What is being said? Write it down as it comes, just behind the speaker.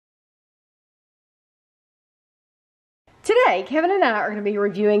Today, Kevin and I are going to be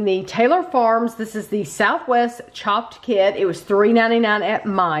reviewing the Taylor Farms. This is the Southwest Chopped Kit. It was $3.99 at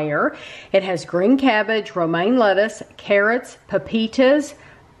Meijer. It has green cabbage, romaine lettuce, carrots, pepitas,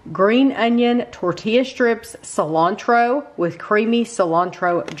 green onion, tortilla strips, cilantro with creamy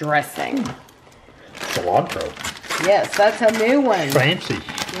cilantro dressing. Cilantro? Yes, that's a new one. Fancy.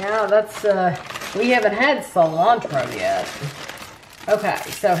 Yeah, that's, we haven't had cilantro yet. Okay,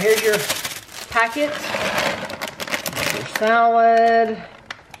 so here's your packet. Your salad.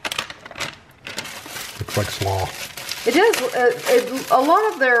 Looks like slaw. It does. A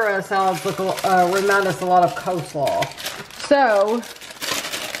lot of their salads look remind us a lot of coleslaw. So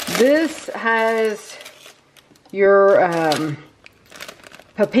this has your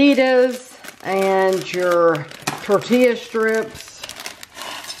pepitas and your tortilla strips,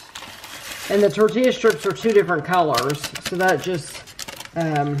 and the tortilla strips are two different colors, so that just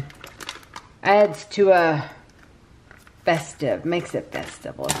adds to a festive, makes it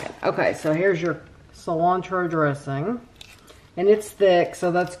festive looking. Okay, so here's your cilantro dressing, and it's thick,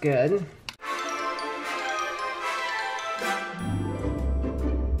 so that's good.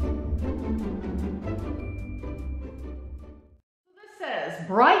 This says,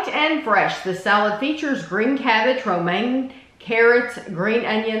 bright and fresh, the salad features green cabbage, romaine, carrots, green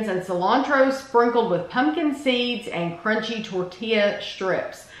onions, and cilantro sprinkled with pumpkin seeds and crunchy tortilla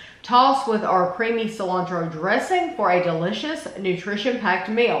strips. Toss with our creamy cilantro dressing for a delicious, nutrition-packed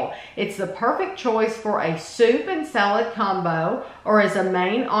meal. It's the perfect choice for a soup and salad combo or as a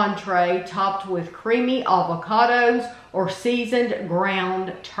main entree topped with creamy avocados or seasoned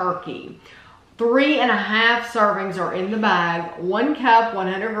ground turkey. 3.5 servings are in the bag. 1 cup,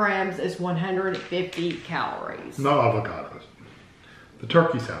 100 grams is 150 calories. No avocados. The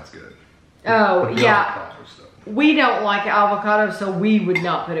turkey sounds good. Oh, yeah. We don't like avocado, so we would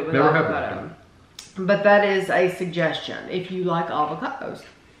not put it with avocado. But that is a suggestion if you like avocados.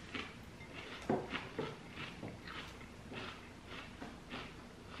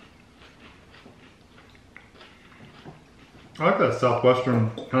 I like that southwestern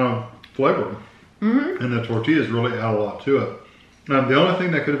kind of flavor. Mm-hmm. And the tortillas really add a lot to it. The only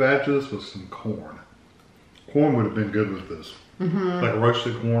thing that could have added to this was some corn. Corn would have been good with this. Mm-hmm. Like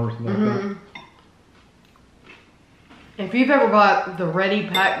roasted corn or something like that. If you've ever bought the ready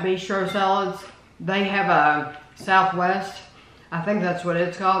pack bistro salads, they have a Southwest, I think that's what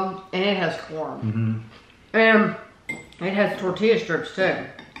it's called, and it has corn. Mm-hmm. And it has tortilla strips too.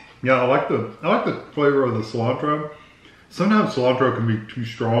 Yeah, I like the flavor of the cilantro. Sometimes cilantro can be too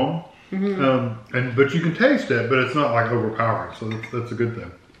strong, but you can taste it, but it's not like overpowering, so that's a good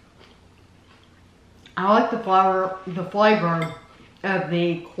thing. I like the flavor of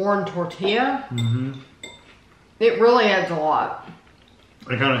the corn tortilla. Mm-hmm. It really adds a lot.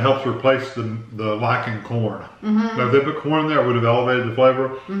 It kind of helps replace the lacking corn. Mm-hmm. Now, if they put corn in there, it would have elevated the flavor.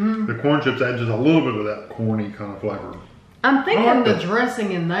 Mm-hmm. The corn chips add just a little bit of that corny kind of flavor. I'm thinking the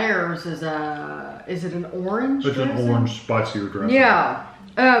dressing in theirs is it an orange It's dressing? An orange spicier dressing. Yeah.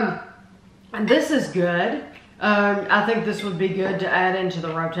 And this is good. I think this would be good to add into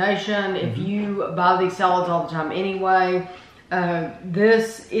the rotation. If you buy these salads all the time anyway,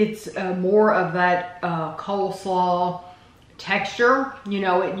 it's more of that coleslaw texture. You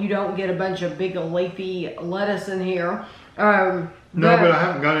know, you don't get a bunch of big leafy lettuce in here. No, but I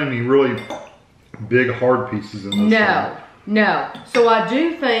haven't got any really big hard pieces in this. No. So I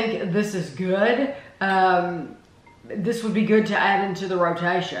do think this is good. This would be good to add into the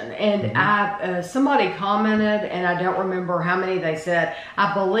rotation. And somebody commented, and I don't remember how many they said.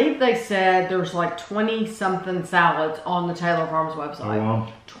 I believe they said there's like 20-something salads on the Taylor Farms website. Oh, wow.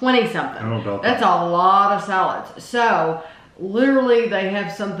 20-something. That's a lot of salads. So literally they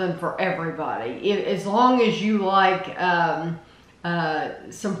have something for everybody. As long as you like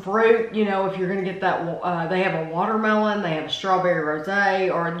some fruit, you know, if you're going to get that, they have a watermelon, they have a strawberry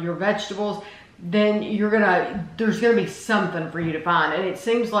rosé, or your vegetables, then there's gonna be something for you to find. And it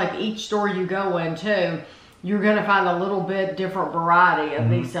seems like each store you go into, you're gonna find a little bit different variety of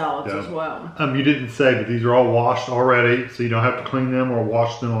these salads as well. You didn't say, but these are all washed already, so you don't have to clean them or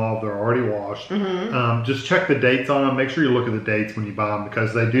wash them off. They're already washed. Just check the dates on them. Make sure you look at the dates when you buy them,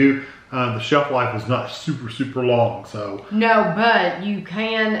 because they do. The shelf life is not super long, so. No, but you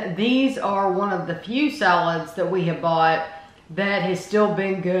can. These are one of the few salads that we have bought that has still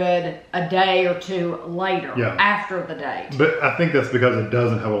been good a day or two later, after the date. But I think that's because it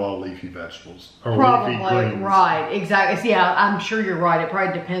doesn't have a lot of leafy vegetables. Or probably, leafy greens. Right, exactly. Yeah, I'm sure you're right. It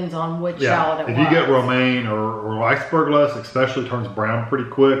probably depends on which salad it was. If you get romaine or iceberg lettuce, especially turns brown pretty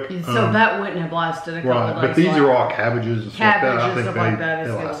quick. So that wouldn't have lasted a couple days. But these are all cabbages and stuff like that. Cabbage and stuff like that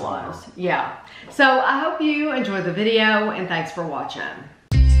is going to last. Yeah. So I hope you enjoyed the video, and thanks for watching.